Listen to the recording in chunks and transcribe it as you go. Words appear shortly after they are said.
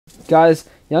Guys,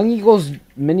 Young Eagles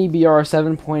Mini BR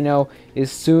 7.0 is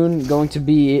soon going to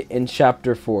be in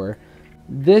Chapter 4.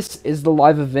 This is the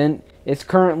live event. It's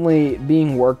currently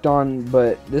being worked on,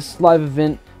 but this live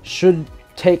event should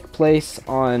take place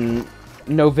on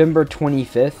November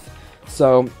 25th.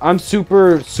 So I'm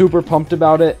super pumped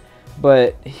about it,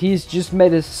 but he's just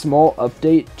made a small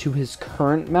update to his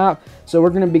current map, so we're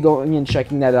going to be going and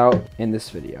checking that out in this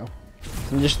video.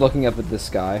 I'm just looking up at this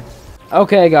guy.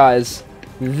 Okay guys,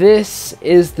 this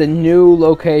is the new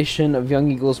location of Young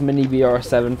Eagles Mini BR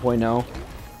 7.0.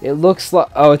 It looks like,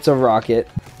 oh, it's a rocket.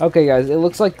 Okay guys, it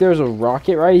looks like there's a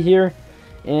rocket right here,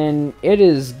 and it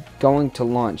is going to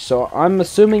launch. So I'm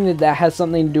assuming that that has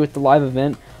something to do with the live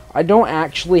event. I don't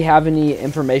actually have any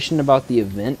information about the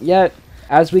event yet.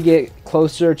 As we get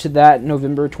closer to that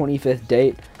November 25th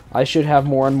date, I should have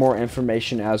more and more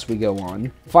information as we go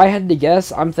on. If I had to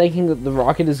guess, I'm thinking that the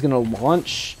rocket is gonna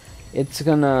launch. It's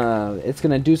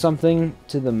gonna do something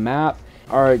to the map.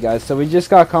 Alright guys, so we just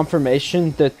got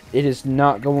confirmation that it is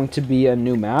not going to be a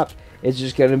new map. It's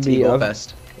just gonna be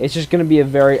it's just gonna be a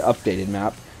very updated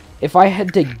map. If I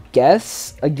had to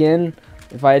guess, I'm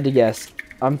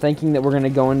thinking that we're gonna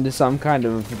go into some kind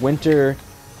of winter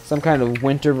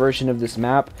version of this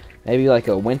map, maybe like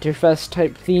a Winterfest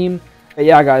type theme. But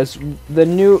yeah guys, the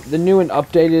new and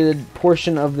updated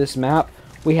portion of this map,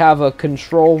 we have a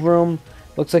control room.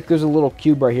 Looks like there's a little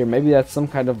cube right here. Maybe that's some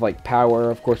kind of like power.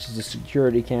 Of course, it's a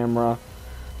security camera.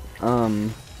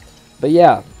 But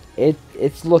yeah,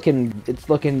 it's looking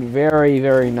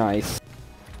very nice.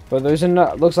 But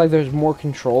looks like there's more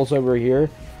controls over here.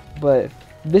 But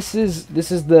this is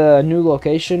the new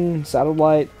location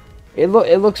satellite. It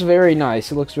looks very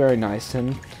nice. It looks very nice.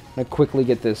 And I'm gonna quickly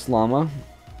get this llama.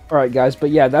 All right, guys. But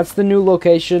yeah, that's the new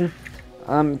location.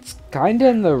 It's kind of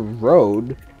in the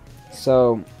road,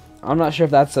 so I'm not sure if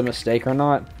that's a mistake or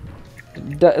not.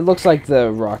 It looks like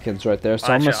the rocket's right there,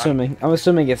 so I'm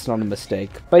assuming it's not a mistake.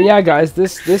 But yeah, guys,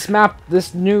 this map,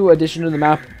 this new addition to the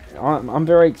map, I'm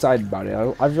very excited about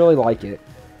it. I really like it.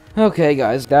 Okay,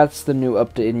 guys, that's the new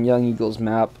update in Young Eagles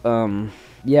map.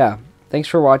 Yeah, thanks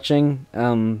for watching.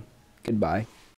 Goodbye.